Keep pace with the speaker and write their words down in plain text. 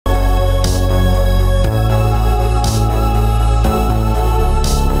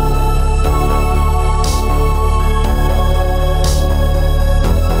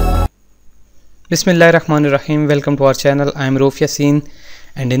Bismillahirrahmanirrahim. Welcome to our channel. I am Rauf Yasin,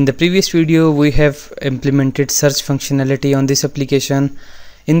 and in the previous video we have implemented search functionality on this application.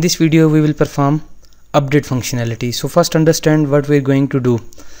 In this video we will perform update functionality. So first understand what we are going to do.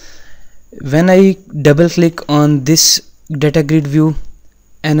 When I double click on this data grid view,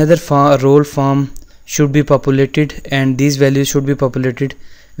 another role form should be populated and these values should be populated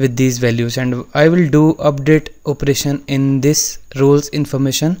with these values, and I will do update operation in this roles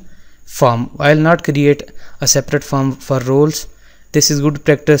information form. I'll not create a separate form for roles. This is good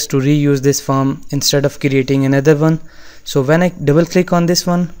practice to reuse this form instead of creating another one. So when I double click on this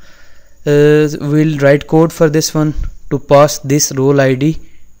one, we'll write code for this one to pass this role ID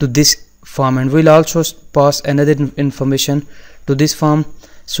to this form, and we'll also pass another information to this form,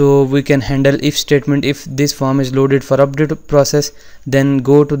 so we can handle if statement. If this form is loaded for update process, then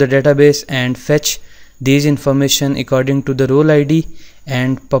go to the database and fetch these information according to the role ID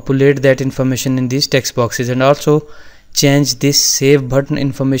and populate that information in these text boxes, and also change this save button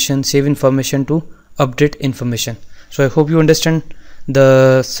information, save information to update information. So I hope you understand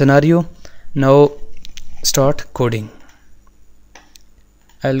the scenario. Now start coding.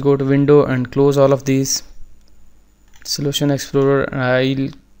 I'll go to window and close all of these. Solution Explorer, I'll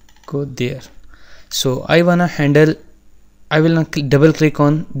go there. So I will double click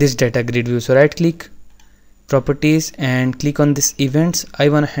on this data grid view. So right click, properties, and click on this events. I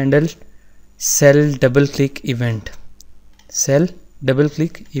want to handle cell double click event. Cell double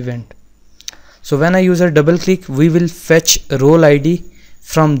click event. So when a user double click, we will fetch role ID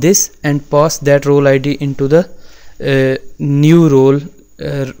from this and pass that role ID into the new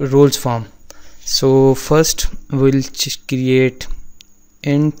roles form. So first we'll create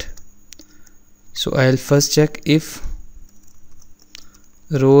int. So I'll first check if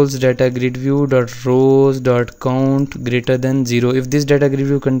roles data grid view dot rows dot count greater than 0. If this data grid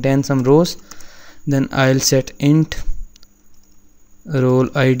view contains some rows, then I'll set int role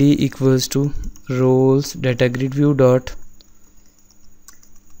ID equals to roles data grid view dot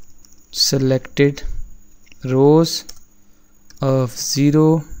selected rows of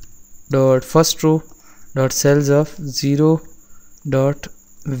 0 dot first row dot cells of 0 dot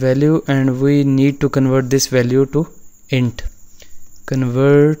value, and we need to convert this value to int.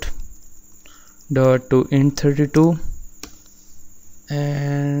 Convert dot to int 32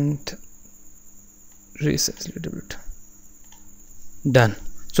 and resize a little bit. Done.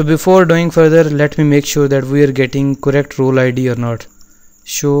 So before doing further, let me make sure that we are getting correct role ID or not.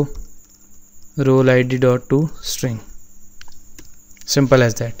 Show role ID dot to string. Simple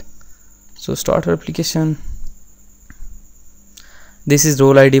as that. So start our application. This is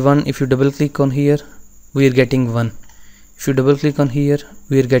role ID 1. If you double click on here, we are getting 1. If you double click on here,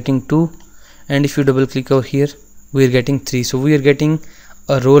 we are getting 2, and if you double click over here, we are getting 3. So we are getting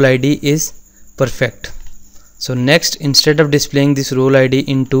a role ID is perfect. So next, instead of displaying this role ID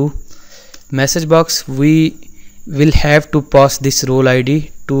into message box, we will have to pass this role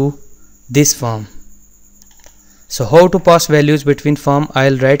ID to this form. So how to pass values between form?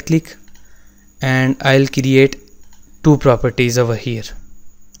 I'll right click and I'll create two properties over here.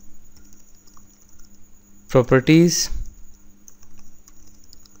 Properties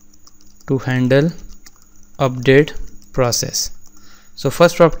to handle update process. So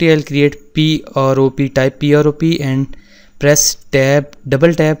first property, I'll create prop, type prop and press tab,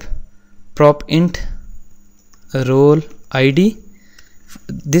 double tap, prop int role ID.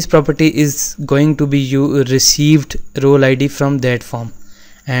 This property is going to be received role ID from that form.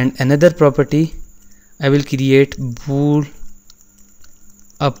 And another property, I will create bool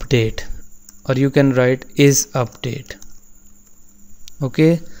update, or you can write is update.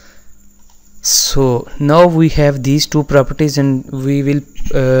 Okay, so now we have these two properties, and we will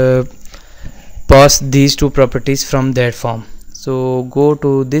pass these two properties from that form. So go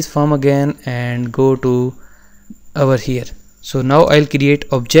to this form again and go to over here. So now I'll create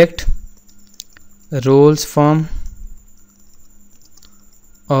object roles form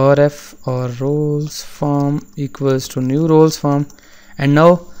rf or roles form equals to new roles form. And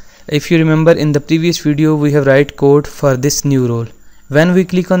now if you remember, in the previous video we have write code for this new role. When we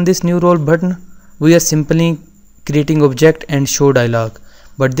click on this new role button, we are simply creating object and show dialog,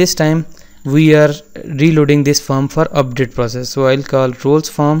 but this time we are reloading this form for update process. So I'll call roles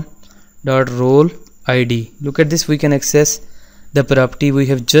form dot role ID. Look at this, we can access the property we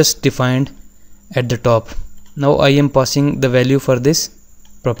have just defined at the top. Now I am passing the value for this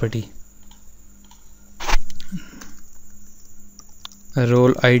property.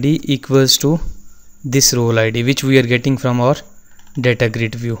 Role ID equals to this role ID which we are getting from our data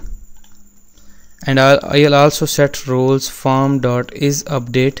grid view. and I'll also set roles form dot is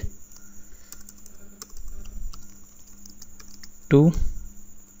update to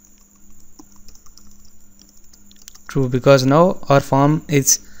true, because now our form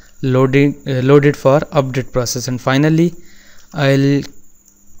is loaded for update process. And finally I'll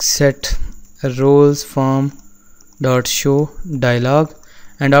set roles form dot show dialog,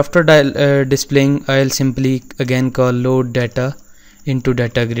 and after displaying I'll simply again call load data into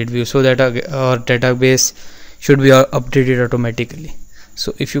data grid view, so that our database should be updated automatically.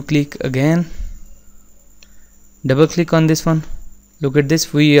 So if you click again, double click on this one, look at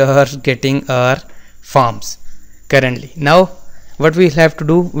this, we are getting our forms currently. Now what we'll have to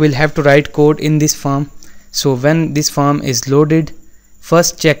do, we'll have to write code in this form. So when this form is loaded,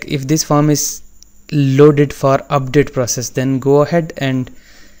 first check if this form is loaded for update process, then go ahead and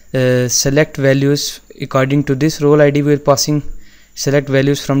select values according to this role ID we're passing. Select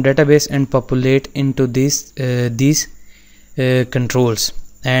values from database and populate into these controls,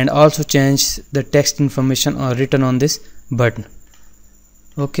 and also change the text information or written on this button.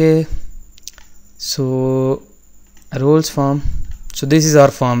 Okay, so roles form, so this is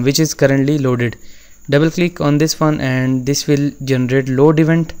our form which is currently loaded. Double click on this one and this will generate load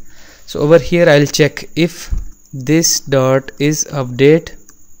event. So over here I'll check if this dot is update.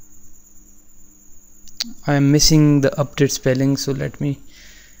 I am missing the update spelling, so let me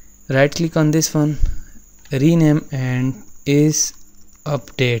right click on this one, rename, and is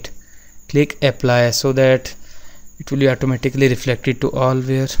update. Click apply, so that it will be automatically reflected to all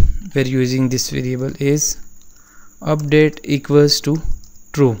where we're using this variable is update equals to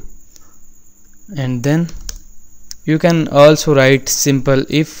true. And then you can also write simple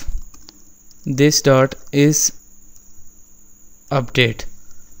if this dot is update,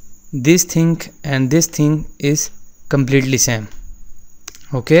 this thing and this thing is completely same.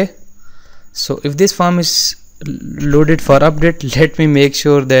 Okay, so if this form is loaded for update, let me make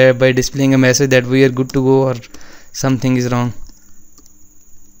sure that by displaying a message that we are good to go or something is wrong.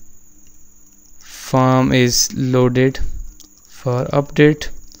 Form is loaded for update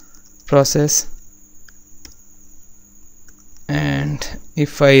process, and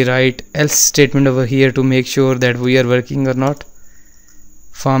if I write else statement over here to make sure that we are working or not,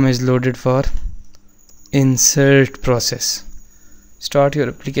 form is loaded for insert process. Start your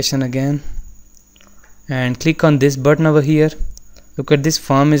application again and click on this button over here. Look at this,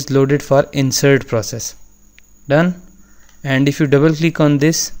 form is loaded for insert process. Done. And if you double click on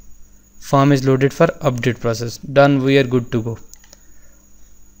this, form is loaded for update process. Done, we are good to go.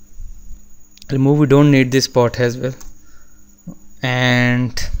 Remove, we don't need this part as well.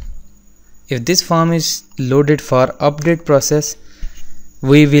 And if this form is loaded for update process,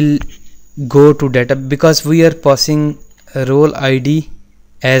 we will go to data, because we are passing a role ID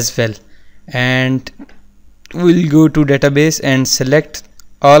as well, and we'll go to database and select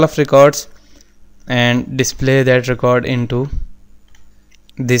all of records and display that record into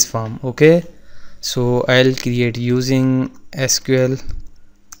this form. Okay, so I'll create using SQL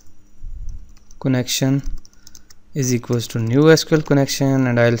connection is equals to new SQL connection,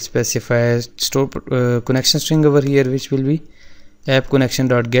 and I'll specify store connection string over here, which will be app connection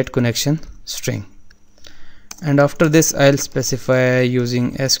dot get connection string. And after this I'll specify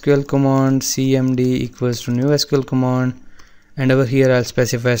using SQL command cmd equals to new SQL command, and over here I'll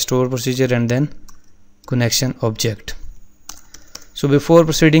specify store procedure and then connection object. So before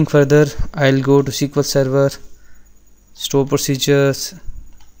proceeding further, I'll go to SQL Server, store procedures,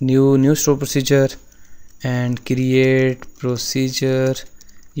 new store procedure, and create procedure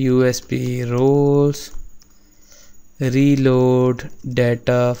USP roles reload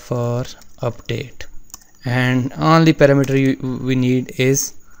data for update, and only parameter we need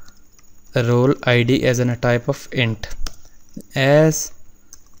is a role ID as in a type of int, as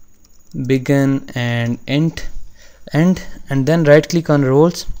begin and int end, and then right click on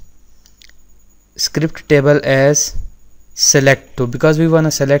roles, script table as select to, because we want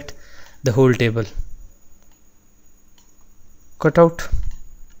to select the whole table. Cut out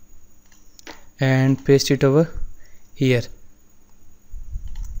and paste it over here,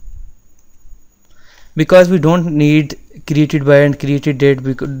 because we don't need created by and created date,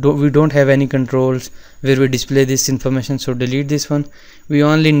 we don't have any controls where we display this information, so delete this one. We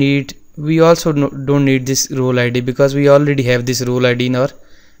also don't need this role ID, because we already have this role ID in our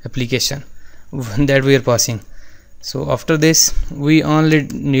application that we are passing. So after this we only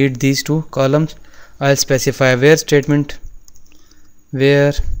need these two columns. I'll specify where statement,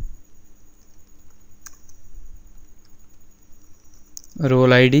 where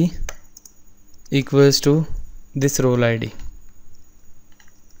role ID equals to this role ID.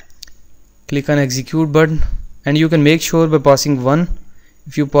 Click on execute button, and you can make sure by passing 1.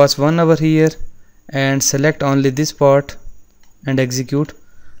 If you pass 1 over here and select only this part, and execute.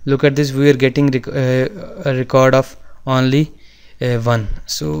 Look at this, we are getting a record of only 1.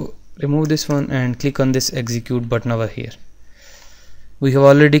 So remove this one and click on this execute button over here. We have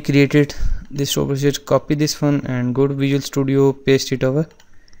already created this row procedure. Copy this one and go to Visual Studio, paste it over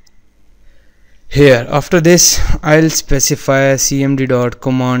here. After this, I'll specify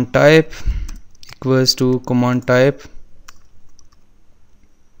cmd.command type equals to command type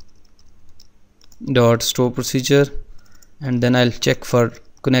dot store procedure, and then I'll check for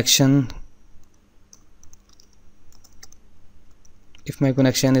connection. If my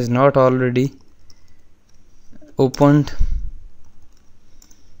connection is not already opened,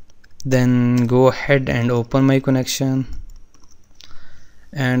 then go ahead and open my connection.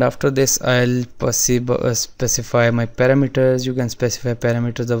 And after this, I'll specify my parameters. You can specify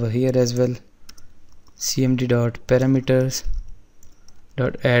parameters over here as well. cmd.parameters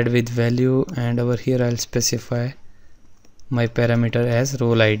add with value, and over here I'll specify my parameter as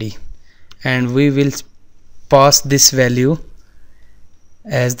role ID, and we will pass this value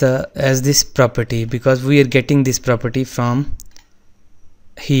as this property, because we are getting this property from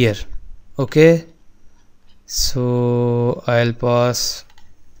here. Okay, so I'll pass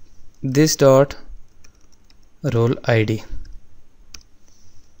this dot role ID.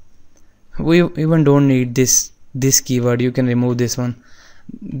 We even don't need this keyword. You can remove this one.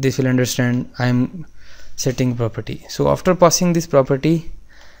 This will understand I'm setting property. So after passing this property,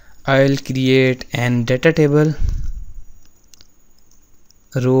 I'll create an data table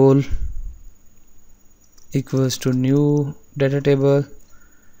role equals to new data table,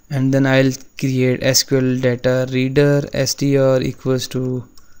 and then I'll create SQL data reader str equals to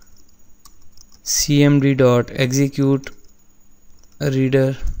cmd.execute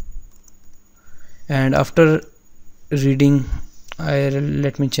reader, and after reading,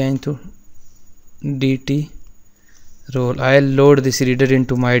 let me change to dt role. I'll load this reader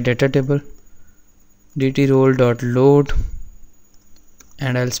into my data table, dt role.load,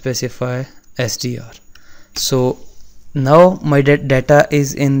 and I'll specify str. So now my data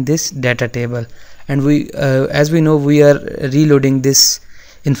is in this data table, and we as we know, we are reloading this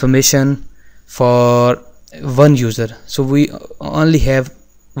information for one user, so we only have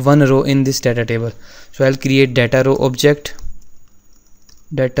one row in this data table. So I'll create data row object,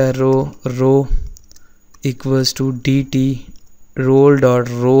 data row equals to dt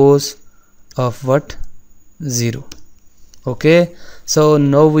role.rows of what 0. Okay, so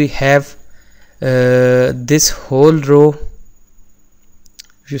now we have this whole row.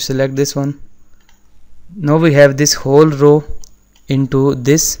 If you select this one, now we have this whole row into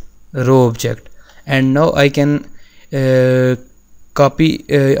this row object, and now I can I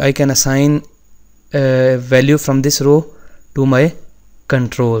can assign value from this row to my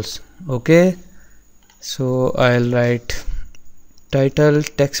controls. Okay, so I'll write title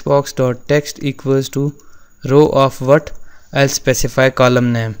text box dot text equals to row of what, I'll specify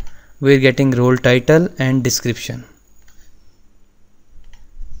column name. We're getting role title and description.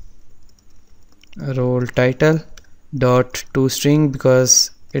 Role title dot to string,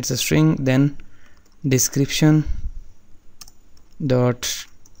 because it's a string, then description dot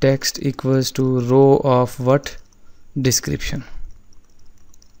text equals to row of what, description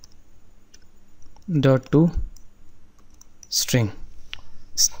dot to string.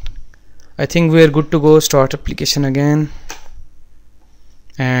 I think we are good to go. Start application again,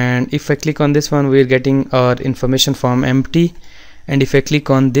 and if I click on this one, we are getting our information form empty, and if I click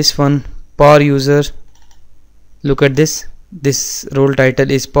on this one, power user, look at this role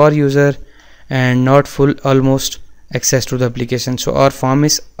title is power user and not full almost access to the application. So our form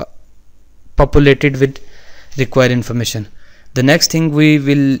is populated with required information. The next thing we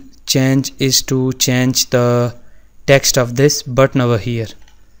will change is to change the text of this button over here.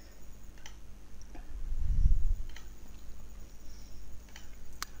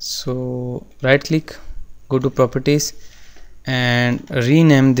 So right click, go to properties, and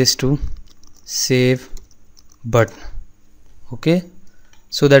rename this to save button. Okay,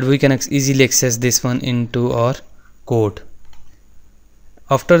 so that we can easily access this one into our code.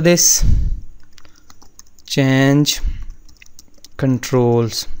 After this, change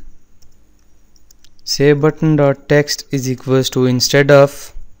controls. Save button dot text is equals to, instead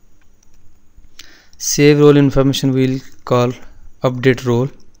of save role information, we'll call update role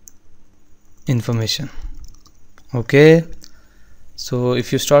information. Okay, so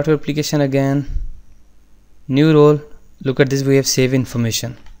if you start your application again, new role, look at this, we have save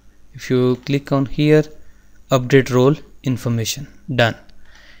information. If you click on here, update role information, done.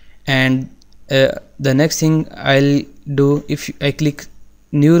 And the next thing I'll do, if I click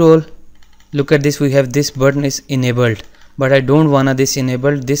new role, look at this, we have this button is enabled, but I don't wanna this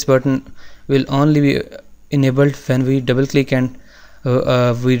enabled. This button will only be enabled when we double click and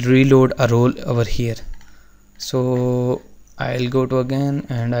we reload a role over here. So I'll go to again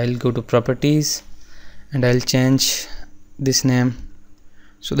and I'll go to properties and I'll change this name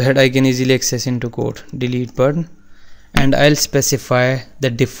so that I can easily access into code. Delete button, and I'll specify the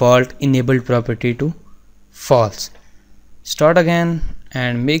default enabled property to false. Start again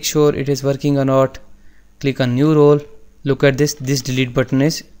and make sure it is working or not. Click on new role. Look at this delete button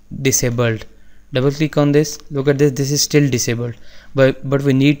is disabled. Double click on this. Look at this is still disabled, but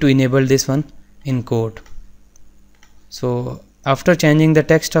we need to enable this one in code. So after changing the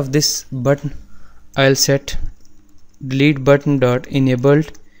text of this button, I'll set delete button dot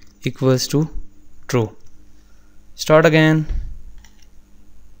enabled equals to true. Start again.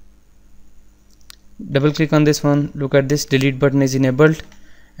 Double click on this one. Look at this delete button is enabled,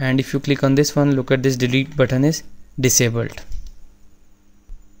 and if you click on this one, look at this delete button is disabled.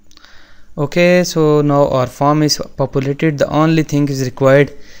 Okay, so now our form is populated. The only thing is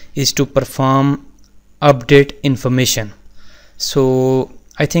required is to perform update information. So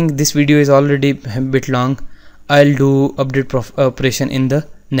I think this video is already a bit long. I'll do update operation in the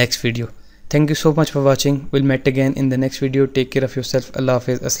next video. Thank you so much for watching. We'll meet again in the next video. Take care of yourself. Allah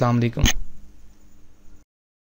Hafiz. Assalamu alaikum.